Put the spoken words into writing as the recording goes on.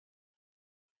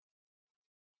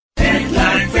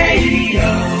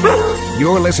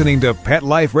You're listening to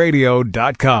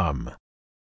PetLifeRadio.com.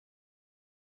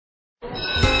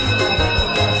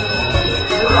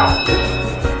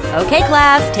 Okay,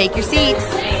 class, take your seats.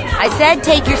 I said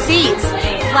take your seats.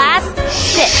 Class,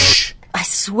 sit. Shh. I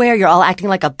swear you're all acting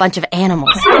like a bunch of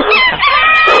animals.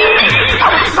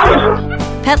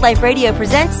 Pet Life Radio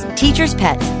presents Teacher's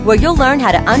Pet, where you'll learn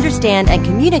how to understand and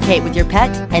communicate with your pet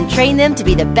and train them to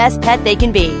be the best pet they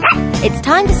can be. It's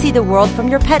time to see the world from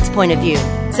your pet's point of view.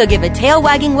 So give a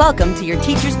tail-wagging welcome to your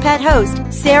Teacher's Pet host,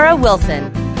 Sarah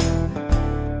Wilson.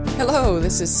 Hello,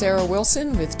 this is Sarah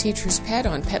Wilson with Teacher's Pet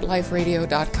on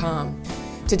PetLifeRadio.com.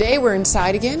 Today we're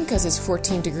inside again because it's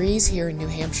 14 degrees here in New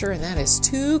Hampshire, and that is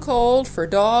too cold for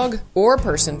dog or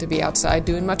person to be outside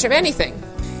doing much of anything.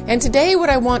 And today what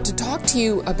I want to talk to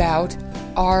you about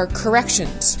are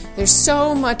corrections. There's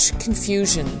so much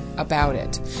confusion about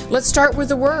it. Let's start with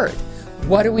the word.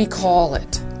 What do we call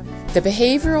it? The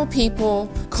behavioral people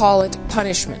call it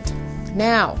punishment.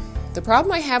 Now, the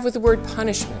problem I have with the word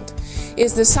punishment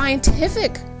is the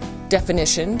scientific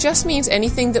definition just means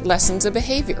anything that lessens a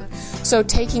behavior. So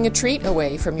taking a treat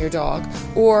away from your dog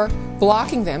or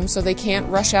blocking them so they can't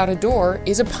rush out a door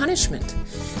is a punishment.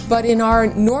 But in our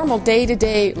normal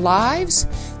day-to-day lives,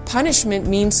 punishment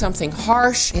means something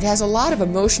harsh. It has a lot of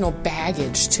emotional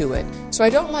baggage to it. So I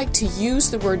don't like to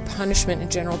use the word punishment in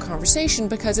general conversation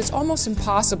because it's almost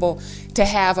impossible to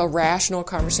have a rational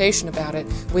conversation about it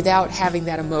without having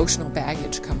that emotional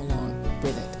baggage come along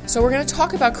with it. So we're going to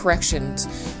talk about corrections,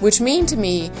 which mean to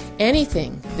me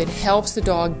anything that helps the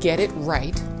dog get it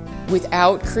right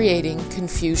without creating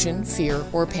confusion, fear,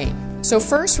 or pain. So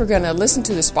first we're going to listen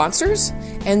to the sponsors,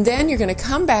 and then you're going to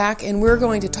come back and we're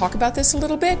going to talk about this a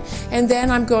little bit, and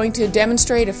then I'm going to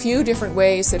demonstrate a few different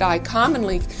ways that I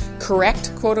commonly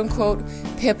correct, quote-unquote,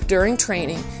 Pip during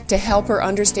training to help her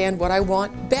understand what I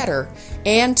want better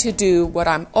and to do what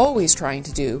I'm always trying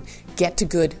to do, get to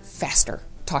good faster.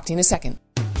 Talk to you in a second.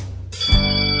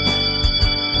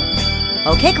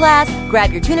 Okay, class,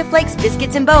 grab your tuna flakes,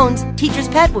 biscuits, and bones. Teacher's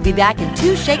Pet will be back in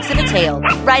 2 shakes of a tail,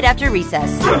 right after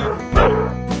recess.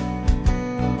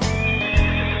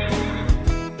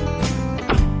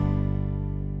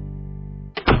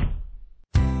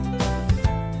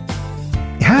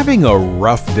 Having a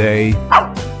rough day?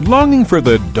 Longing for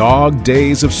the dog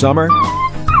days of summer?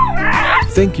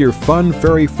 Think your fun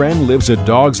furry friend lives a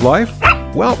dog's life?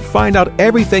 Well, find out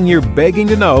everything you're begging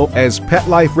to know as Pet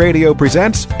Life Radio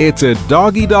presents It's a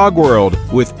Doggy Dog World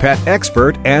with pet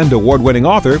expert and award-winning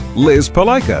author Liz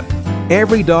Palaika.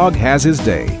 Every dog has his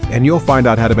day, and you'll find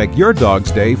out how to make your dog's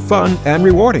day fun and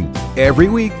rewarding every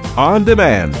week on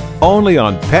demand, only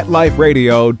on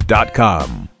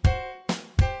PetLifeRadio.com.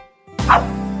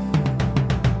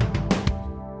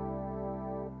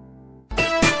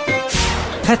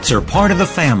 Pets are part of the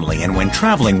family, and when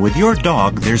traveling with your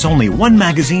dog, there's only one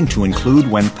magazine to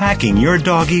include when packing your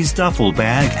doggy's duffel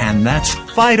bag, and that's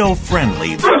Fido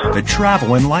Friendly, the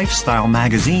travel and lifestyle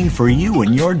magazine for you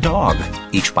and your dog.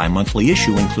 Each bi-monthly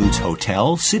issue includes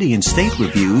hotel, city, and state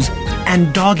reviews,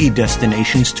 and doggy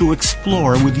destinations to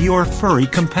explore with your furry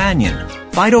companion.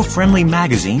 Fido Friendly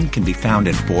magazine can be found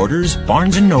at Borders,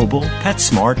 Barnes & Noble,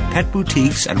 PetSmart, pet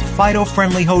boutiques, and Fido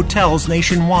Friendly hotels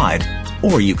nationwide.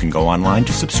 Or you can go online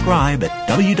to subscribe at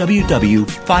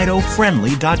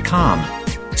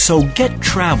www.fidofriendly.com. So get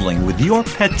traveling with your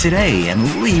pet today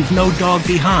and leave no dog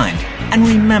behind. And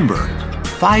remember,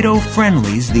 Fido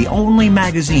Friendly's the only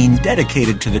magazine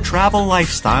dedicated to the travel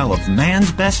lifestyle of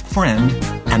man's best friend,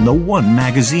 and the one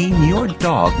magazine your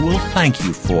dog will thank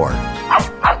you for.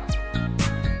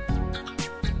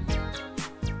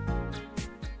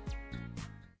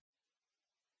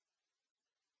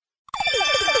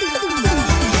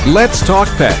 Let's Talk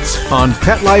Pets on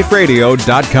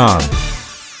PetLifeRadio.com.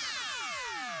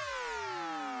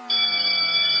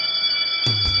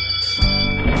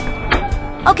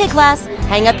 Okay, class,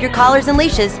 hang up your collars and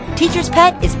leashes. Teacher's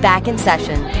Pet is back in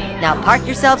session. Now park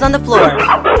yourselves on the floor.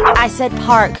 I said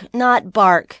park, not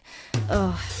bark.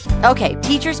 Ugh. Okay,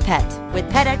 Teacher's Pet with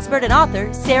pet expert and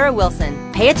author Sarah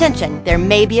Wilson. Pay attention, there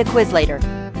may be a quiz later.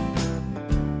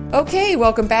 Okay,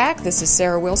 welcome back. This is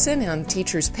Sarah Wilson on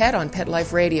Teacher's Pet on Pet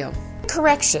Life Radio.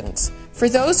 Corrections. For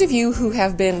those of you who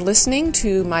have been listening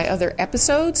to my other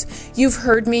episodes, you've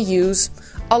heard me use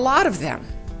a lot of them.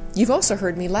 You've also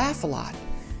heard me laugh a lot.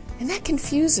 And that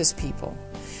confuses people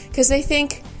because they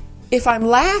think if I'm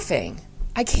laughing,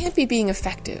 I can't be being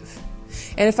effective.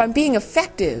 And if I'm being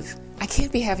effective, I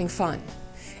can't be having fun.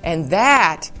 And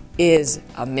that is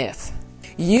a myth.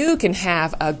 You can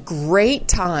have a great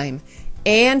time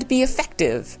and be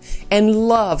effective and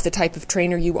love the type of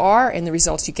trainer you are and the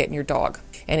results you get in your dog.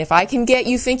 And if I can get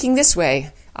you thinking this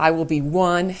way, I will be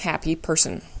one happy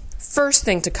person. First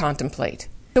thing to contemplate.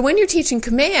 So when you're teaching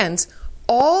commands,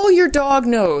 all your dog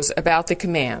knows about the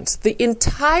commands, the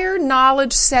entire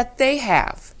knowledge set they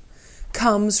have,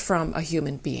 comes from a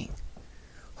human being.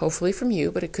 Hopefully from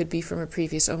you, but it could be from a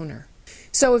previous owner.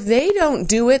 So if they don't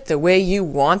do it the way you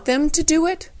want them to do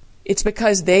it, it's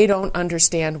because they don't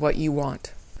understand what you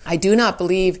want. I do not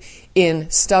believe in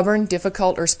stubborn,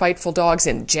 difficult, or spiteful dogs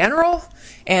in general,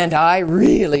 and I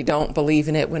really don't believe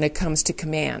in it when it comes to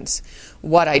commands.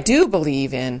 What I do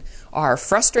believe in are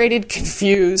frustrated,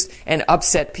 confused, and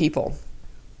upset people.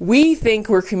 We think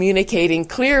we're communicating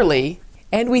clearly,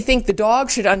 and we think the dog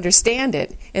should understand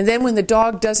it, and then when the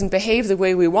dog doesn't behave the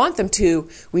way we want them to,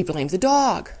 we blame the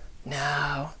dog.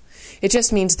 No, it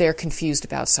just means they're confused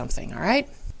about something, all right?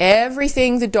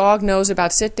 Everything the dog knows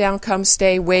about sit down, come,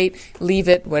 stay, wait, leave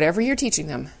it, whatever you're teaching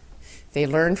them, they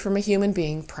learn from a human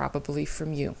being, probably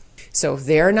from you. So if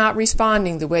they're not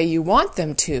responding the way you want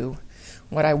them to,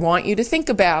 what I want you to think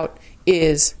about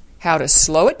is how to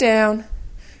slow it down,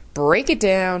 break it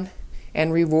down,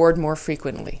 and reward more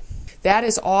frequently. That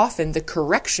is often the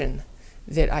correction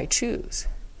that I choose.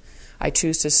 I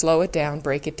choose to slow it down,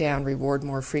 break it down, reward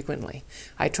more frequently.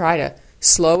 I try to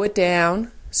slow it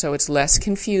down so it's less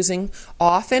confusing.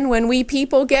 Often when we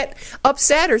people get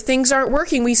upset or things aren't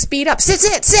working, we speed up. Sit.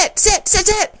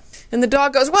 And the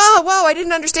dog goes, whoa, I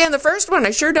didn't understand the first one.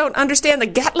 I sure don't understand the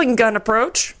Gatling gun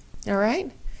approach. All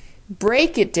right?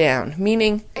 Break it down,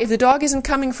 meaning if the dog isn't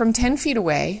coming from 10 feet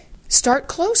away, start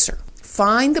closer.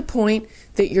 Find the point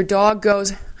that your dog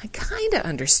goes, I kind of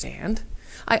understand.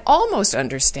 I almost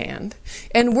understand,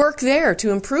 and work there to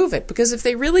improve it, because if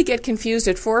they really get confused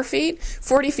at 4 feet,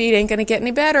 40 feet ain't going to get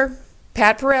any better.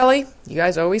 Pat Pirelli, you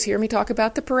guys always hear me talk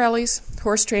about the Pirellis,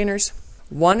 horse trainers.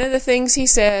 One of the things he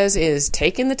says is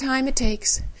taking the time it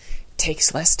takes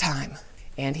less time,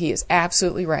 and he is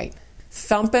absolutely right.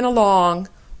 Thumping along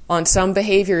on some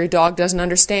behavior your dog doesn't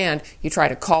understand, you try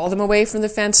to call them away from the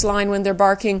fence line when they're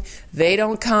barking, they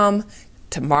don't come.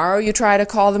 Tomorrow you try to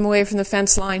call them away from the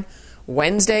fence line.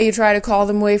 Wednesday, you try to call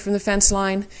them away from the fence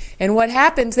line. And what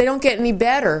happens, they don't get any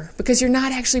better because you're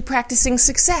not actually practicing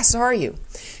success, are you?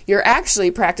 You're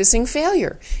actually practicing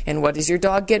failure. And what does your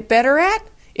dog get better at?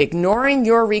 Ignoring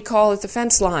your recall at the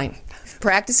fence line.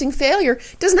 Practicing failure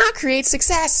does not create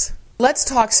success. Let's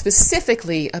talk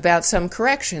specifically about some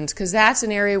corrections, because that's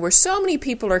an area where so many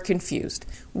people are confused.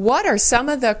 What are some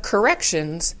of the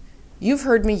corrections you've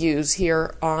heard me use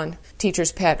here on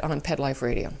Teacher's Pet on Pet Life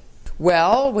Radio?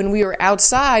 Well, when we were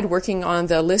outside working on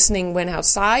the listening when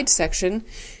outside section,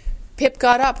 Pip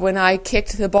got up when I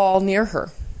kicked the ball near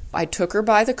her. I took her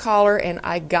by the collar and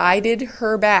I guided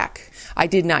her back. I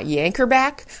did not yank her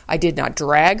back. I did not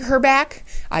drag her back.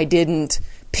 I didn't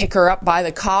pick her up by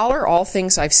the collar, all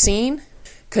things I've seen,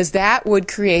 because that would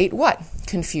create what?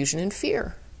 Confusion and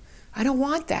fear. I don't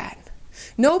want that.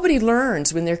 Nobody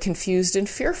learns when they're confused and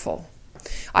fearful.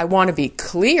 I want to be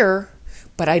clear,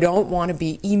 but I don't want to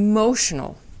be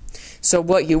emotional. So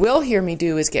what you will hear me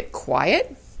do is get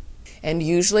quiet, and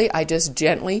usually I just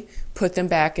gently put them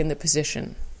back in the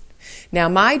position. Now,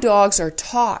 my dogs are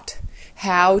taught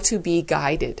how to be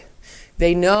guided.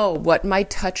 They know what my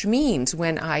touch means.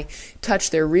 When I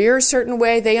touch their rear a certain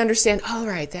way, they understand, all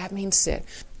right, that means sit.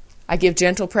 I give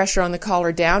gentle pressure on the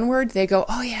collar downward. They go,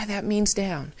 oh yeah, that means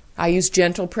down. I use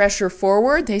gentle pressure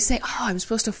forward. They say, oh, I'm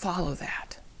supposed to follow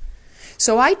that.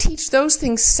 So I teach those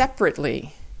things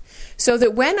separately so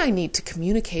that when I need to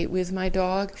communicate with my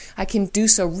dog, I can do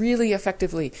so really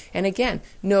effectively. And again,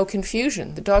 no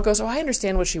confusion. The dog goes, oh, I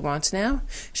understand what she wants now.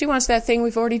 She wants that thing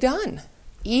we've already done.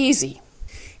 Easy.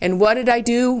 And what did I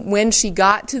do when she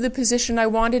got to the position I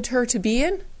wanted her to be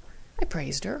in? I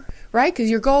praised her, right? Because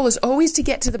your goal is always to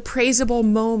get to the praisable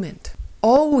moment.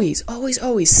 Always, always,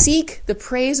 always seek the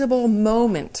praisable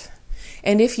moment.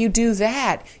 And if you do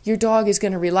that, your dog is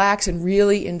going to relax and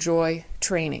really enjoy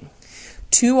training.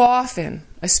 Too often,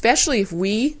 especially if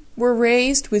we were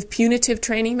raised with punitive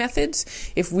training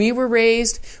methods, if we were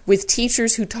raised with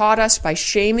teachers who taught us by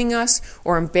shaming us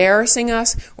or embarrassing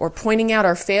us or pointing out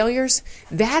our failures,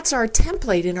 that's our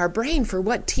template in our brain for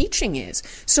what teaching is.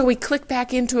 So we click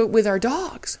back into it with our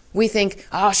dogs. We think,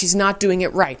 oh, she's not doing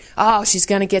it right. Oh, she's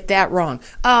going to get that wrong.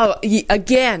 Oh,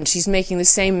 again, she's making the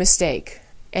same mistake.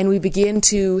 And we begin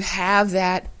to have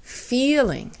that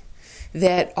feeling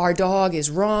that our dog is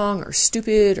wrong or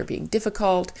stupid or being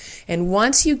difficult. And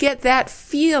once you get that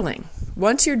feeling,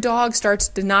 once your dog starts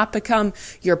to not become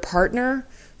your partner,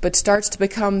 but starts to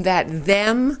become that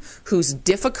them who's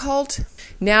difficult,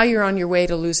 now you're on your way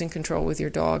to losing control with your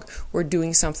dog or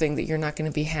doing something that you're not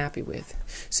going to be happy with.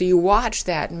 So you watch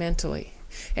that mentally.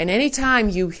 And anytime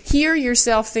you hear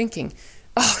yourself thinking,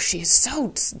 oh, she is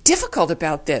so difficult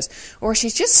about this, or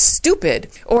she's just stupid,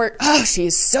 or oh, she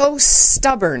is so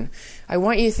stubborn, I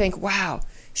want you to think, wow,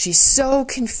 she's so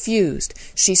confused.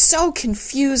 She's so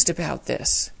confused about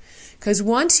this. Because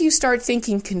once you start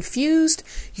thinking confused,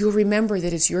 you'll remember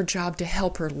that it's your job to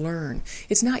help her learn.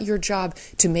 It's not your job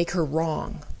to make her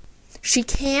wrong. She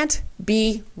can't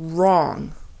be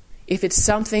wrong if it's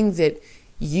something that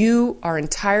you are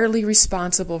entirely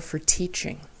responsible for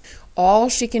teaching. All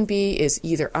she can be is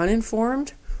either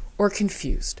uninformed or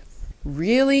confused.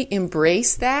 Really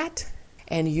embrace that,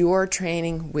 and your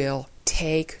training will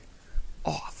take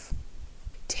off.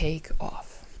 Take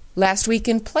off. Last week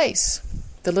in Place,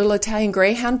 the little Italian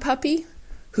Greyhound puppy,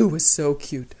 who was so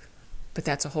cute. But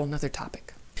that's a whole nother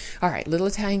topic. All right, little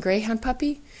Italian Greyhound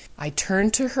puppy, I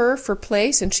turned to her for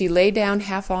Place, and she lay down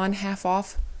half on, half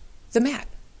off the mat.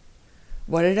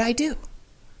 What did I do?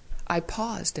 I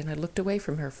paused and I looked away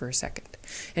from her for a second.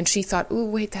 And she thought, ooh,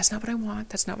 wait, that's not what I want.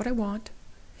 That's not what I want.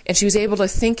 And she was able to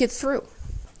think it through.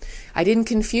 I didn't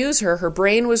confuse her. Her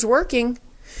brain was working.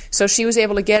 So she was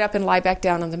able to get up and lie back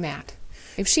down on the mat.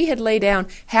 If she had laid down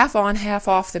half on, half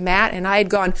off the mat, and I had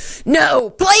gone, no,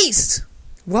 Place,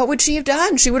 what would she have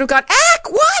done? She would have gone,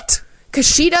 what? Because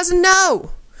she doesn't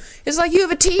know. It's like you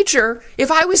have a teacher.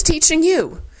 If I was teaching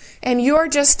you, and you're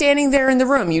just standing there in the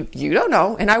room. You don't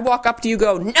know. And I walk up to you and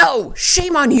go, no,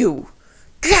 shame on you.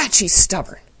 God, she's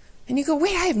stubborn. And you go,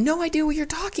 wait, I have no idea what you're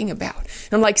talking about.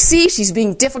 And I'm like, see, she's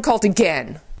being difficult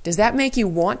again. Does that make you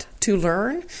want to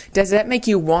learn? Does that make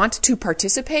you want to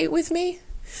participate with me?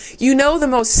 You know the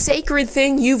most sacred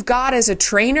thing you've got as a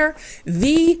trainer,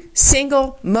 the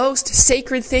single most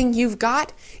sacred thing you've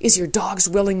got is your dog's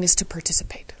willingness to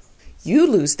participate. You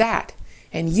lose that,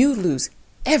 and you lose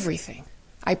everything.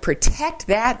 I protect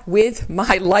that with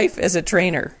my life as a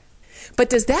trainer. But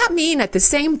does that mean at the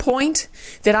same point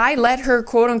that I let her,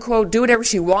 quote unquote, do whatever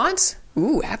she wants?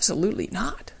 Ooh, absolutely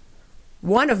not.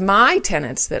 One of my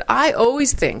tenets that I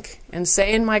always think and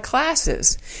say in my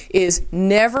classes is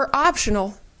never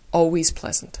optional, always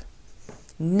pleasant.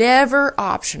 Never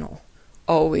optional,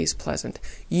 always pleasant.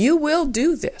 You will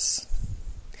do this,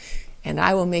 and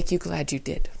I will make you glad you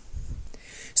did.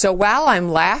 So while I'm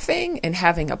laughing and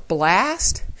having a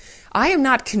blast, I am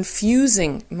not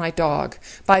confusing my dog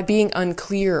by being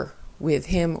unclear with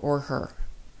him or her.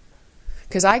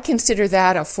 Because I consider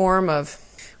that a form of,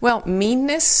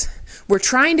 meanness. We're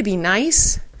trying to be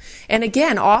nice. And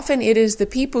again, often it is the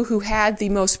people who had the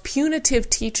most punitive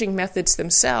teaching methods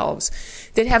themselves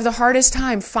that have the hardest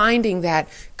time finding that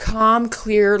calm,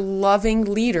 clear, loving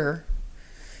leader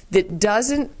that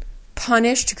doesn't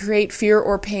punish to create fear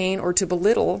or pain or to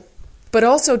belittle, but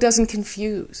also doesn't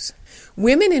confuse.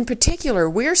 Women in particular,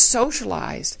 we're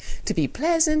socialized to be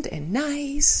pleasant and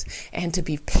nice and to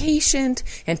be patient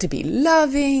and to be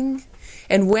loving.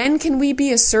 And when can we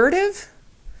be assertive?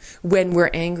 When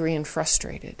we're angry and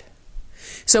frustrated.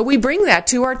 So we bring that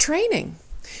to our training.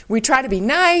 We try to be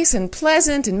nice and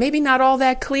pleasant and maybe not all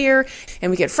that clear, and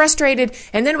we get frustrated,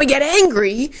 and then we get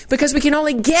angry because we can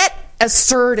only get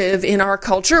assertive in our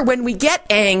culture when we get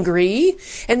angry,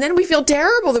 and then we feel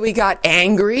terrible that we got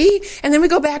angry, and then we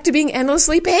go back to being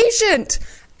endlessly patient.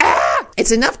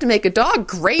 It's enough to make a dog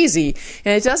crazy,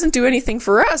 and it doesn't do anything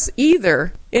for us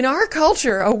either. In our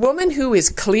culture, a woman who is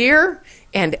clear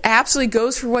and absolutely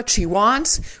goes for what she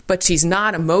wants, but she's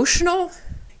not emotional,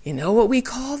 you know what we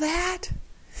call that?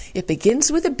 It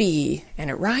begins with a B, and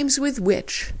it rhymes with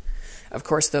witch. Of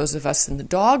course, those of us in the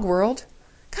dog world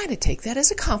kind of take that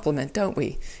as a compliment, don't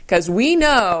we? Because we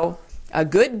know a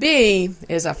good B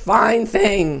is a fine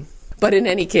thing. But in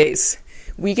any case,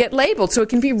 we get labeled, so it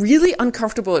can be really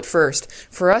uncomfortable at first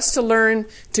for us to learn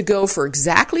to go for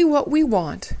exactly what we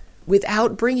want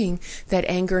without bringing that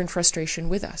anger and frustration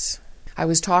with us. I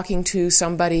was talking to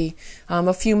somebody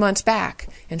a few months back,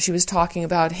 and she was talking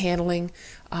about handling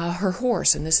her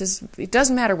horse. And it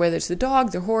doesn't matter whether it's the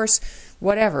dog, the horse,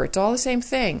 whatever. It's all the same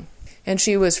thing. And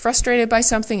she was frustrated by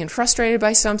something,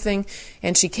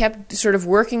 and she kept sort of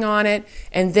working on it,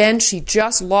 and then she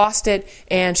just lost it,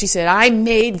 and she said, I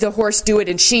made the horse do it,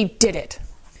 and she did it.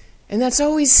 And that's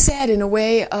always said in a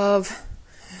way of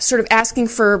sort of asking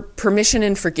for permission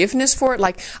and forgiveness for it,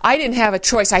 like, I didn't have a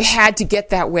choice, I had to get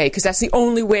that way, because that's the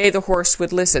only way the horse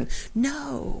would listen.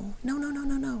 No.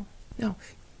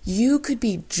 You could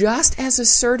be just as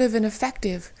assertive and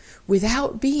effective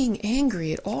without being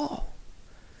angry at all.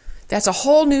 That's a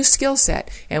whole new skill set.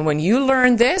 And when you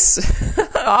learn this,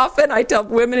 often I tell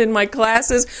women in my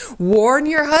classes, warn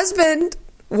your husband.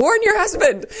 Warn your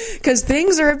husband, because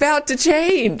things are about to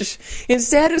change.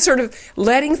 Instead of sort of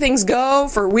letting things go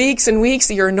for weeks and weeks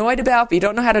that you're annoyed about, but you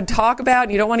don't know how to talk about,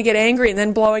 and you don't want to get angry and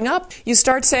then blowing up, you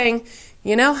start saying,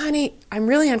 you know, honey, I'm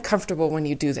really uncomfortable when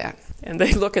you do that. And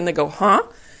they look and they go, huh?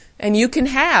 And you can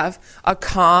have a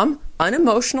calm,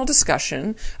 unemotional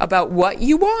discussion about what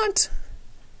you want.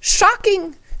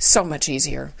 Shocking. So much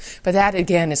easier. But that,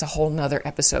 again, is a whole nother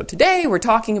episode. Today, we're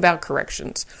talking about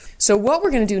corrections. So what we're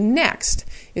going to do next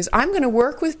is I'm going to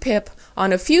work with Pip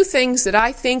on a few things that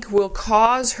I think will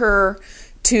cause her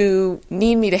to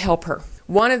need me to help her.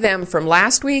 One of them from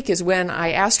last week is when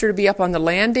I asked her to be up on the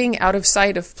landing out of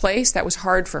sight of place. That was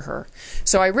hard for her.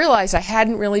 So I realized I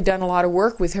hadn't really done a lot of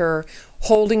work with her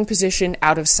holding position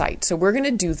out of sight. So we're going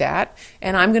to do that,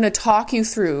 and I'm going to talk you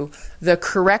through the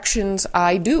corrections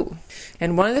I do.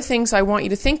 And one of the things I want you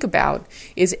to think about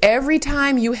is every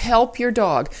time you help your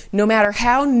dog, no matter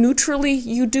how neutrally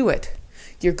you do it,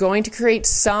 you're going to create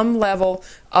some level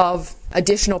of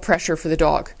additional pressure for the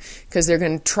dog because they're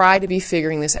going to try to be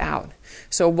figuring this out.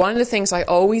 So one of the things I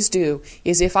always do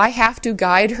is if I have to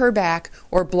guide her back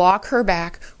or block her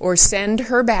back or send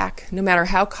her back, no matter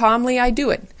how calmly I do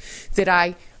it, that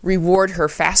I reward her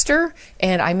faster,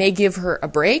 and I may give her a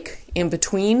break in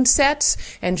between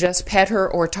sets and just pet her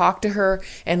or talk to her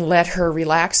and let her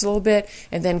relax a little bit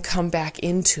and then come back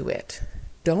into it.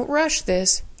 Don't rush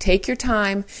this. Take your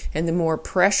time, and the more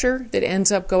pressure that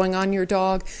ends up going on your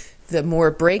dog, the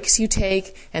more breaks you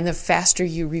take and the faster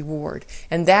you reward.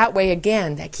 And that way,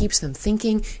 again, that keeps them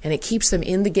thinking and it keeps them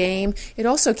in the game. It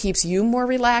also keeps you more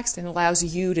relaxed and allows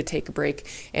you to take a break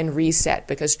and reset,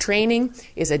 because training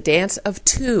is a dance of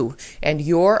two, and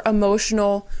your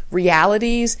emotional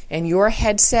realities and your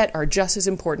headset are just as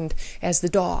important as the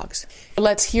dog's.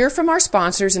 Let's hear from our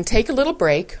sponsors and take a little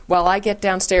break while I get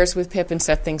downstairs with Pip and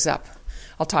set things up.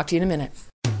 I'll talk to you in a minute.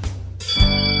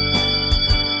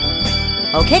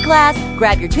 Okay, class,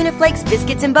 grab your tuna flakes,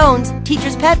 biscuits, and bones.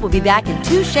 Teacher's Pet will be back in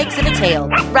 2 shakes of a tail,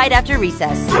 right after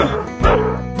recess.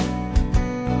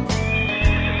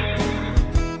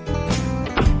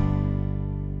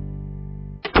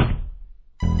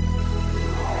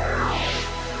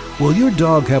 Will your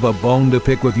dog have a bone to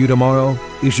pick with you tomorrow?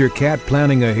 Is your cat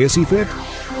planning a hissy fit?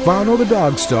 Follow the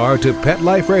Dog Star to Pet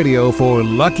Life Radio for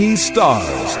Lucky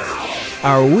Stars,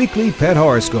 our weekly pet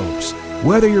horoscopes.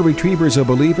 Whether your retriever's a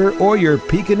believer or your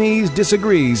Pekingese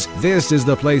disagrees, this is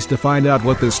the place to find out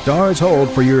what the stars hold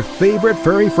for your favorite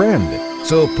furry friend.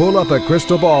 So pull up a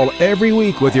crystal ball every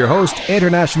week with your host,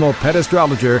 international pet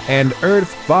astrologer and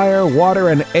earth, fire, water,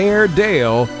 and air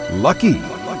Dale, Lucky.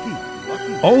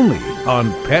 Only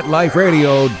on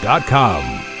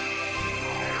PetLifeRadio.com.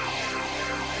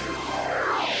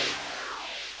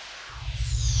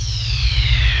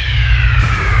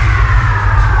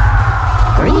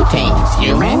 Greetings,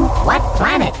 human. What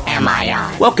planet am I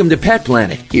on? Welcome to Pet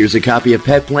Planet. Here's a copy of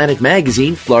Pet Planet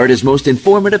Magazine, Florida's most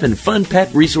informative and fun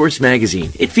pet resource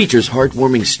magazine. It features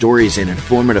heartwarming stories and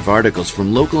informative articles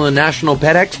from local and national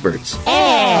pet experts.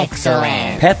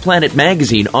 Excellent. Pet Planet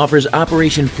Magazine offers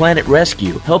Operation Planet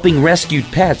Rescue, helping rescued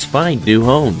pets find new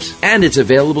homes. And it's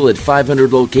available at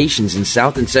 500 locations in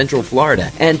South and Central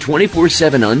Florida and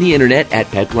 24/7 on the internet at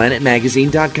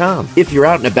PetPlanetMagazine.com. If you're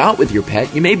out and about with your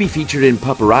pet, you may be featured in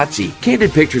paparazzi,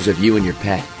 candid pictures of you and your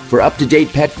pet. For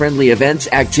up-to-date pet-friendly events,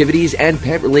 activities, and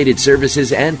pet-related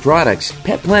services and products,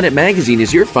 Pet Planet Magazine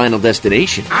is your final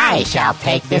destination. I shall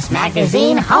take this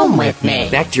magazine home with me.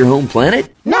 Back to your home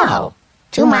planet? No,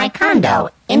 to my condo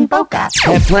in Boca.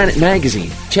 Pet Planet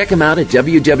Magazine. Check them out at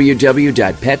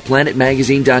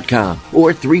www.petplanetmagazine.com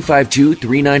or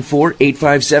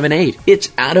 352-394-8578. It's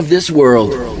out of this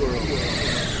world.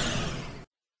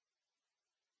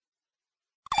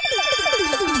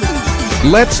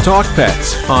 Let's Talk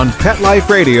Pets on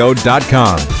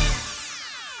PetLifeRadio.com.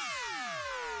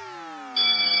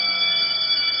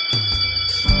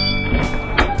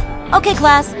 Okay,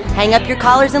 class, hang up your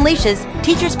collars and leashes.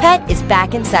 Teacher's Pet is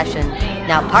back in session.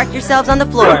 Now park yourselves on the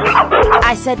floor.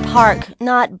 I said park,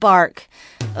 not bark.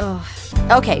 Ugh.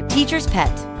 Okay, Teacher's Pet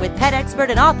with pet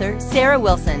expert and author Sarah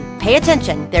Wilson. Pay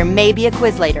attention, there may be a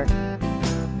quiz later.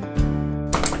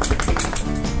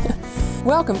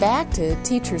 Welcome back to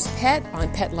Teacher's Pet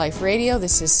on Pet Life Radio.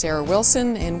 This is Sarah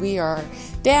Wilson, and we are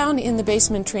down in the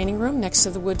basement training room next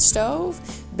to the wood stove.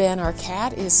 Ben, our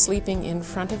cat, is sleeping in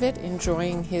front of it,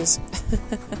 enjoying his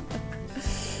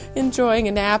enjoying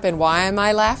a nap. And why am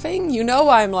I laughing? You know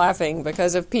why I'm laughing,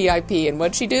 because of PIP. And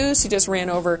what'd she do? She just ran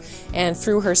over and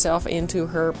threw herself into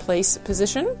her place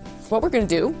position. What we're going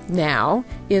to do now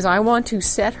is I want to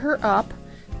set her up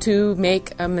to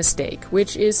make a mistake,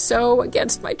 which is so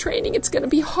against my training. It's going to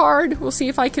be hard. We'll see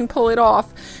if I can pull it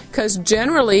off, because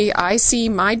generally I see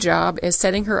my job as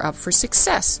setting her up for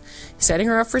success. Setting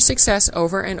her up for success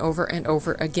over and over and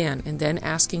over again, and then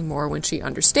asking more when she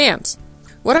understands.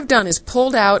 What I've done is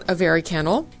pulled out a Very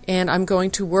Kennel, and I'm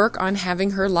going to work on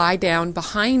having her lie down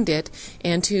behind it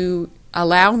and to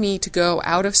allow me to go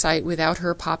out of sight without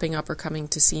her popping up or coming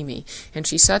to see me. And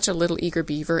she's such a little eager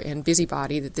beaver and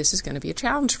busybody that this is going to be a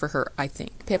challenge for her, I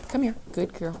think. Pip, come here.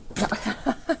 Good girl.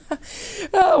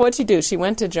 Oh, what'd she do? She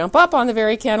went to jump up on the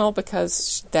Very Kennel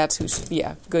because that's who she...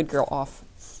 Yeah, good girl, off.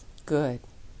 Good.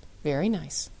 Very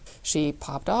nice. She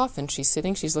popped off and she's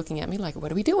sitting. She's looking at me like,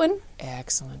 what are we doing?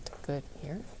 Excellent. Good.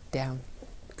 Here. Down.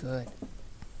 Good.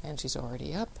 And she's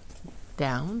already up.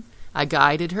 Down. I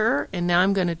guided her, and now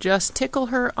I'm going to just tickle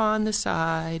her on the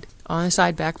side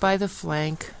back by the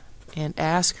flank, and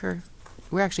ask her.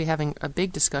 We're actually having a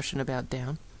big discussion about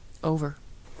down. Over.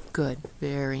 Good.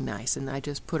 Very nice. And I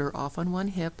just put her off on one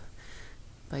hip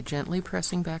by gently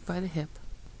pressing back by the hip.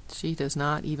 She does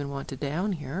not even want to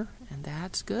down here, and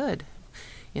that's good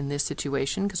in this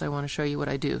situation because I want to show you what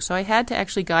I do. So I had to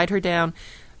actually guide her down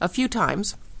a few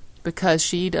times, because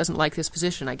she doesn't like this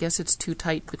position. I guess it's too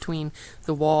tight between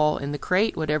the wall and the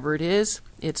crate, whatever it is.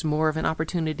 It's more of an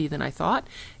opportunity than I thought.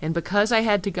 And because I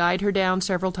had to guide her down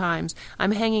several times,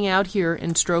 I'm hanging out here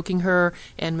and stroking her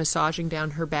and massaging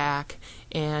down her back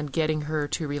and getting her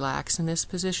to relax in this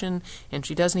position. And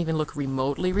she doesn't even look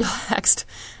remotely relaxed.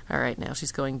 All right, now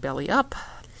she's going belly up,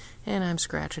 and I'm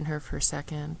scratching her for a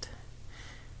second.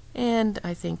 And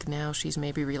I think now she's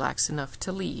maybe relaxed enough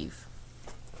to leave.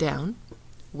 Down.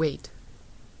 Wait.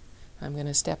 I'm going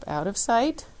to step out of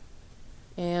sight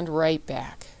and right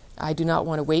back. I do not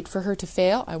want to wait for her to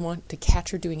fail. I want to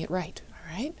catch her doing it right.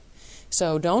 All right?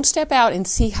 So don't step out and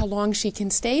see how long she can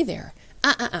stay there.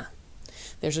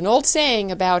 There's an old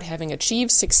saying about having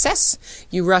achieved success,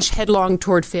 you rush headlong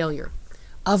toward failure.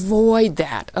 Avoid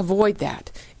that. Avoid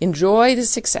that. Enjoy the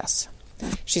success.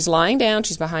 She's lying down.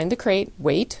 She's behind the crate.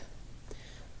 Wait.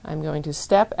 I'm going to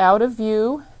step out of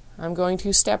view. I'm going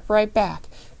to step right back.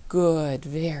 Good,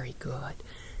 very good.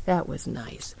 That was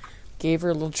nice. Gave her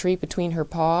a little treat between her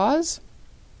paws.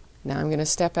 Now I'm going to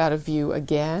step out of view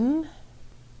again.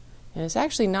 And it's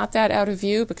actually not that out of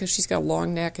view because she's got a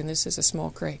long neck and this is a small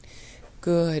crate.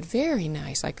 Good, very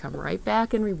nice. I come right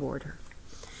back and reward her.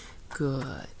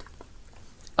 Good.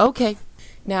 Okay.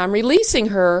 Now I'm releasing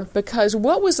her because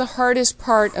what was the hardest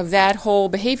part of that whole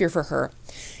behavior for her?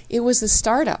 It was the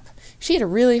startup. She had a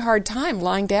really hard time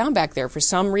lying down back there for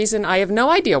some reason. I have no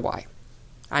idea why.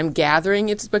 I'm gathering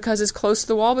it's because it's close to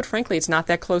the wall, but frankly, it's not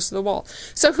that close to the wall.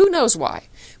 So who knows why?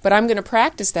 But I'm going to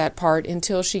practice that part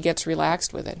until she gets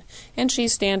relaxed with it. And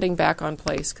she's standing back on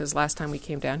place because last time we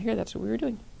came down here, that's what we were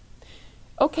doing.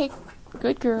 Okay,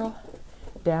 good girl.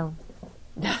 Down.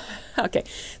 Okay,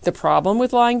 the problem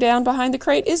with lying down behind the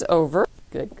crate is over.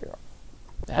 Good girl.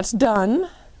 That's done.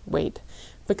 Wait,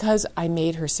 because I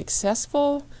made her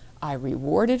successful. I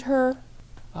rewarded her.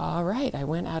 All right, I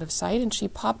went out of sight and she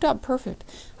popped up. Perfect.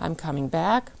 I'm coming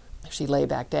back. She lay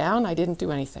back down. I didn't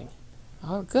do anything.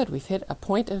 Oh, good. We've hit a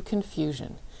point of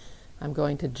confusion. I'm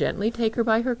going to gently take her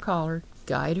by her collar,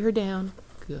 guide her down.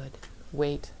 Good.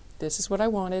 Wait. This is what I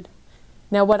wanted.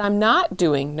 Now, what I'm not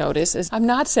doing, notice, is I'm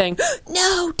not saying,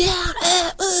 no, down,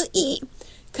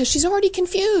 because she's already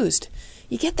confused.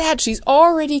 You get that? She's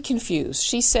already confused.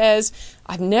 She says,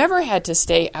 I've never had to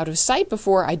stay out of sight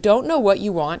before. I don't know what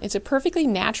you want. It's a perfectly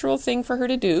natural thing for her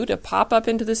to do, to pop up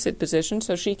into the sit position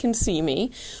so she can see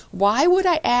me. Why would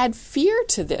I add fear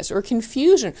to this or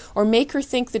confusion or make her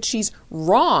think that she's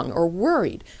wrong or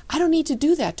worried? I don't need to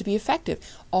do that to be effective.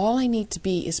 All I need to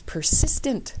be is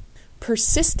persistent.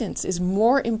 Persistence is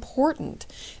more important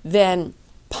than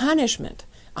punishment.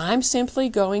 I'm simply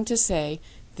going to say,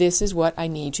 this is what I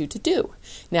need you to do.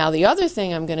 Now, the other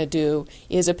thing I'm going to do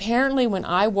is apparently when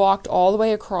I walked all the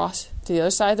way across to the other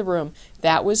side of the room,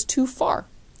 that was too far,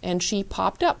 and she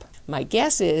popped up. My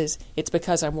guess is it's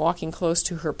because I'm walking close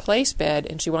to her place bed,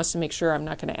 and she wants to make sure I'm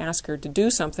not going to ask her to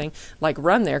do something like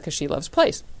run there because she loves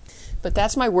place. But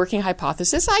that's my working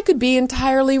hypothesis. I could be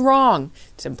entirely wrong.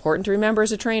 It's important to remember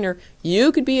as a trainer,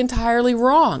 you could be entirely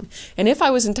wrong. And if I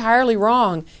was entirely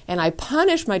wrong and I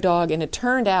punished my dog and it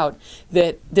turned out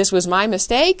that this was my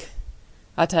mistake,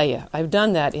 I'll tell you, I've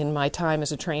done that in my time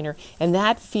as a trainer, and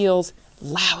that feels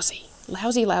lousy.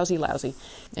 Lousy, lousy, lousy.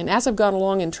 And as I've gone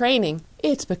along in training,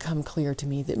 it's become clear to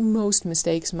me that most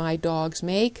mistakes my dogs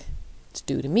make, it's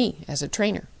due to me as a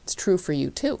trainer. It's true for you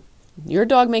too. Your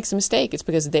dog makes a mistake, it's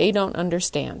because they don't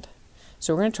understand.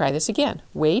 So we're going to try this again.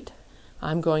 Wait.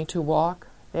 I'm going to walk,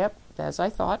 yep, as I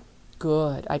thought.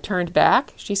 Good. I turned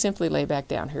back. She simply lay back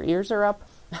down. Her ears are up.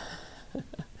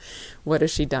 What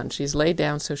has she done? She's laid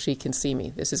down so she can see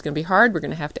me. This is going to be hard. We're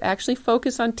going to have to actually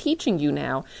focus on teaching you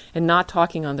now and not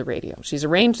talking on the radio. She's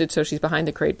arranged it so she's behind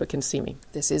the crate but can see me.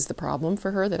 This is the problem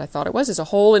for her that I thought it was, is a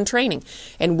hole in training.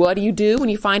 And what do you do when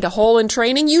you find a hole in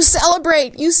training? You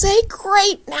celebrate. You say,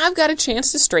 great, now I've got a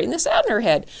chance to straighten this out in her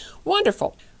head.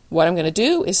 Wonderful. What I'm going to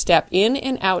do is step in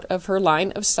and out of her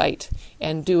line of sight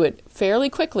and do it fairly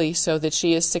quickly so that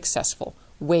she is successful.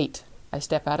 Wait. I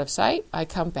step out of sight, I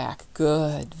come back.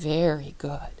 Good, very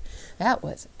good. That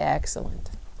was excellent.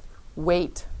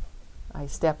 Wait. I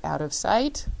step out of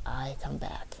sight, I come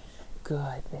back.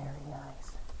 Good, very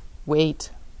nice. Wait.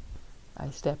 I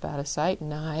step out of sight,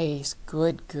 nice.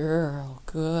 Good girl,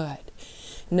 good.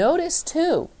 Notice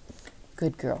too,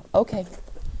 good girl, okay.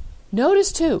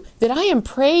 Notice too that I am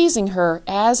praising her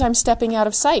as I'm stepping out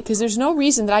of sight, because there's no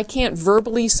reason that I can't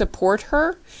verbally support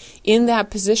her in that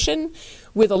position.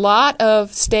 With a lot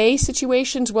of stay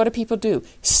situations, what do people do?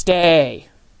 Stay.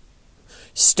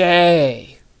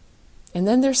 Stay. And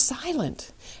then they're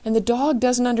silent. And the dog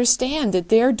doesn't understand that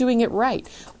they're doing it right.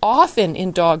 Often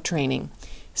in dog training,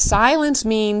 silence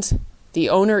means the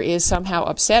owner is somehow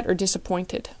upset or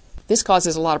disappointed. This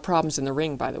causes a lot of problems in the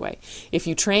ring, by the way. If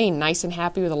you train nice and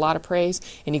happy with a lot of praise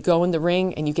and you go in the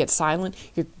ring and you get silent,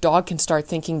 your dog can start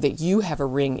thinking that you have a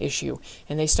ring issue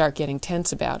and they start getting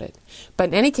tense about it. But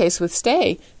in any case, with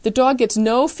stay, the dog gets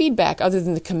no feedback other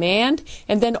than the command,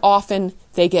 and then often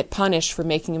they get punished for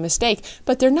making a mistake.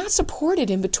 But they're not supported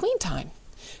in between time.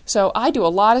 So I do a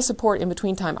lot of support in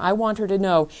between time. I want her to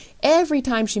know every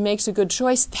time she makes a good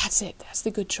choice, that's it. That's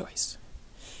the good choice.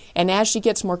 And as she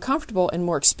gets more comfortable and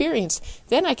more experienced,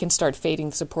 then I can start fading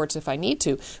the supports if I need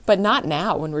to, but not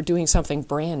now when we're doing something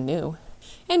brand new.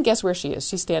 And guess where she is?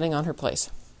 She's standing on her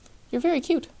place. You're very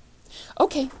cute.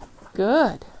 Okay,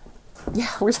 good.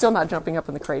 Yeah, we're still not jumping up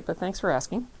in the crate, but thanks for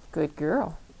asking. Good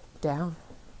girl. Down.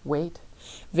 Wait.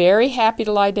 Very happy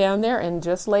to lie down there and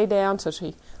just lay down so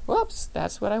she, whoops,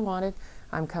 that's what I wanted.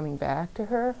 I'm coming back to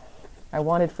her. I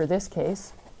wanted for this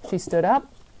case. She stood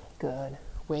up. Good.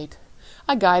 Wait.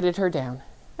 I guided her down.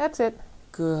 That's it.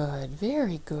 Good,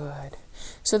 very good.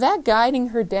 So that guiding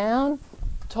her down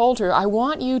told her, I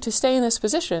want you to stay in this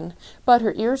position, but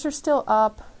her ears are still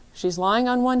up. She's lying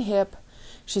on one hip.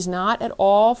 She's not at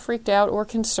all freaked out or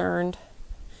concerned.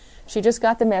 She just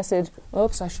got the message,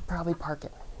 oops, I should probably park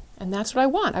it. And that's what I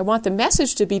want. I want the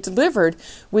message to be delivered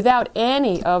without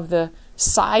any of the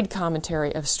side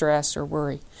commentary of stress or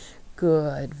worry.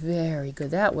 Good, very good.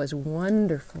 That was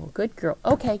wonderful. Good girl.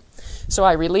 Okay, so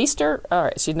I released her. All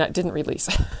right, she didn't release.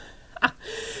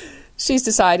 She's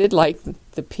decided, like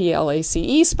the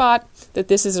PLACE spot, that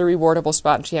this is a rewardable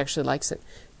spot, and she actually likes it.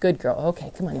 Good girl.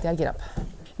 Okay, come on, you gotta get up.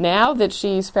 Now that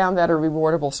she's found that a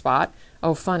rewardable spot,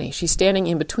 oh, funny, she's standing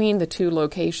in between the two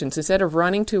locations. Instead of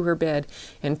running to her bed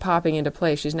and popping into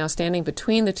place, she's now standing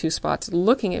between the two spots,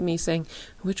 looking at me, saying,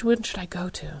 which one should I go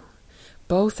to?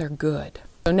 Both are good.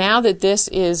 So now that this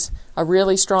is a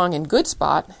really strong and good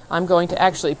spot, I'm going to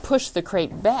actually push the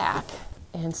crate back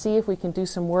and see if we can do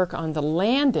some work on the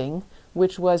landing,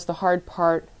 which was the hard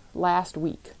part last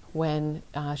week when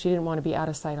she didn't want to be out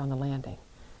of sight on the landing.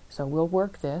 So we'll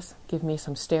work this. Give me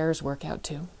some stairs workout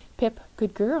too. Pip,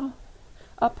 good girl.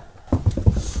 Up.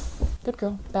 Good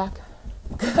girl. Back.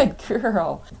 Good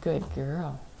girl. Good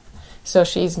girl. So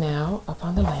she's now up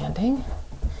on the landing.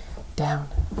 Down.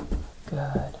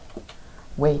 Good.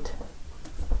 Wait.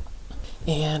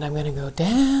 And I'm going to go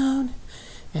down,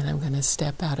 and I'm going to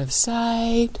step out of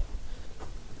sight.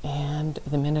 And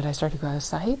the minute I start to go out of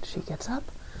sight, she gets up.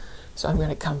 So I'm going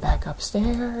to come back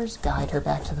upstairs, guide her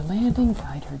back to the landing,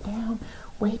 guide her down.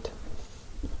 Wait.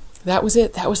 That was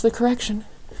it. That was the correction.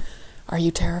 Are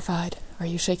you terrified? Are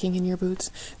you shaking in your boots?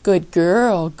 Good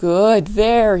girl. Good.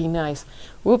 Very nice.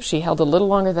 Whoops, she held a little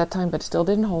longer that time, but still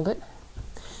didn't hold it.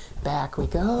 Back we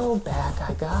go. Back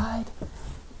I guide.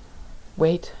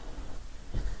 Wait.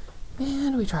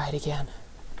 And we try it again.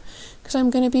 Because I'm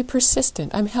going to be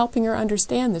persistent. I'm helping her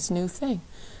understand this new thing.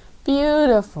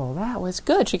 Beautiful. That was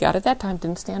good. She got it that time.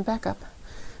 Didn't stand back up.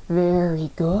 Very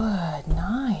good.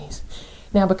 Nice.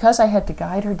 Now, because I had to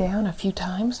guide her down a few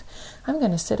times, I'm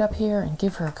going to sit up here and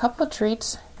give her a couple of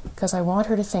treats because I want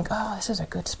her to think, oh, this is a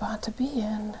good spot to be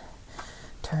in.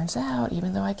 Turns out,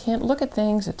 even though I can't look at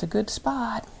things, it's a good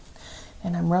spot.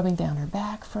 And I'm rubbing down her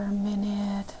back for a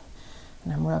minute.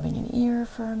 And I'm rubbing an ear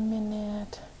for a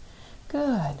minute.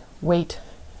 Good. Wait.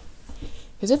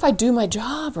 Because if I do my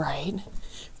job right,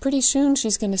 pretty soon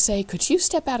she's going to say, could you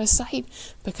step out of sight?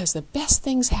 Because the best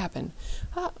things happen.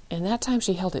 Oh, and that time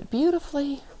she held it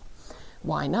beautifully.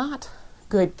 Why not?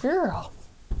 Good girl.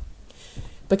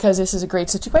 because this is a great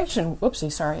situation. Whoopsie,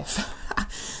 sorry.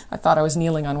 I thought I was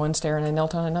kneeling on one stair and I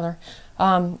knelt on another.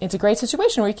 It's a great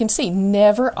situation where you can see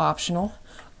never optional,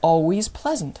 always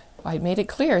pleasant. I made it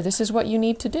clear this is what you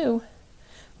need to do.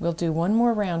 We'll do one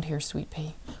more round here, Sweet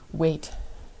Pea. Wait.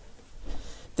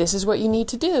 This is what you need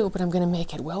to do, but I'm going to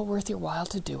make it well worth your while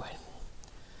to do it.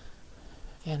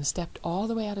 And stepped all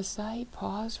the way out of sight.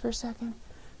 Pause for a second.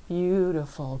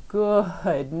 Beautiful.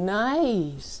 Good.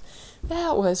 Nice.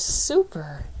 That was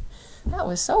super. That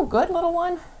was so good, little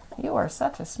one. You are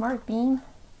such a smart bean.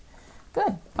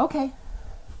 Good. Okay.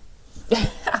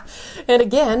 And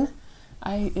again,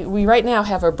 we right now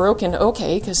have a broken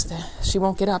okay because she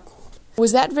won't get up.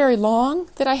 Was that very long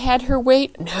that I had her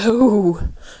wait? No.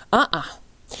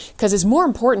 Because it's more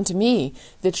important to me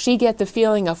that she get the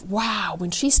feeling of, wow,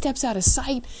 when she steps out of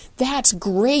sight, that's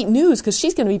great news because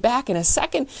she's going to be back in a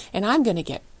second and I'm going to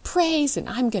get praise and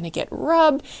I'm going to get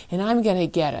rubbed and I'm going to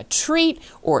get a treat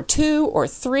or 2 or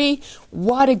 3.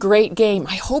 What a great game.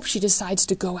 I hope she decides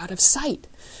to go out of sight.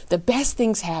 The best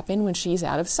things happen when she's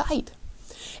out of sight.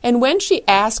 And when she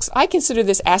asks, I consider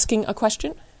this asking a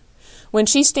question. When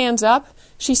she stands up,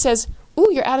 she says, ooh,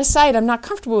 you're out of sight. I'm not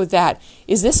comfortable with that.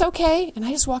 Is this okay? And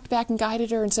I just walked back and guided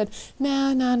her and said,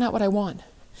 nah, not what I want.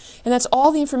 And that's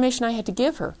all the information I had to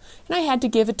give her. And I had to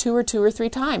give it to her 2 or 3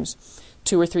 times.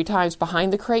 2 or 3 times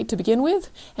behind the crate to begin with,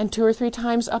 and 2 or 3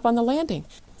 times up on the landing.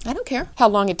 I don't care how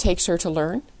long it takes her to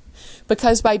learn.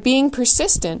 Because by being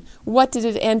persistent, what did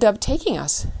it end up taking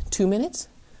us? 2 minutes?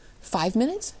 5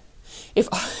 minutes?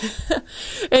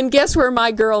 And guess where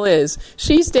my girl is?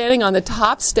 She's standing on the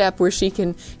top step where she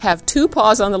can have 2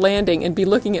 paws on the landing and be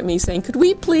looking at me saying, could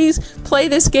we please play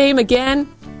this game again?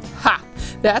 Ha!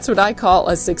 That's what I call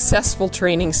a successful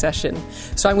training session.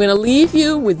 So I'm going to leave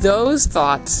you with those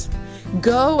thoughts.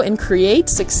 Go and create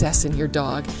success in your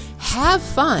dog. Have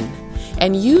fun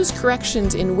and use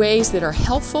corrections in ways that are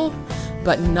helpful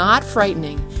but not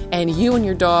frightening. And you and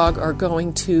your dog are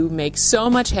going to make so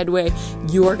much headway,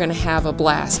 you're going to have a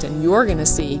blast. And you're going to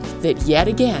see that yet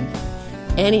again,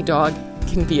 any dog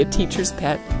can be a teacher's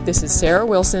pet. This is Sarah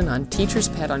Wilson on Teacher's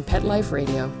Pet on Pet Life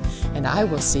Radio. And I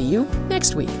will see you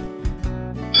next week.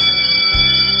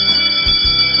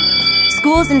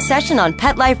 School's in session on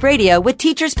Pet Life Radio with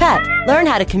Teacher's Pet. Learn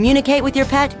how to communicate with your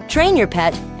pet, train your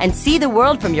pet, and see the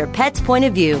world from your pet's point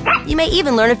of view. You may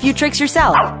even learn a few tricks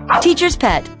yourself. Teacher's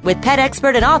Pet with pet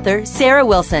expert and author Sarah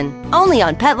Wilson. Only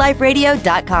on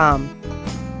PetLifeRadio.com.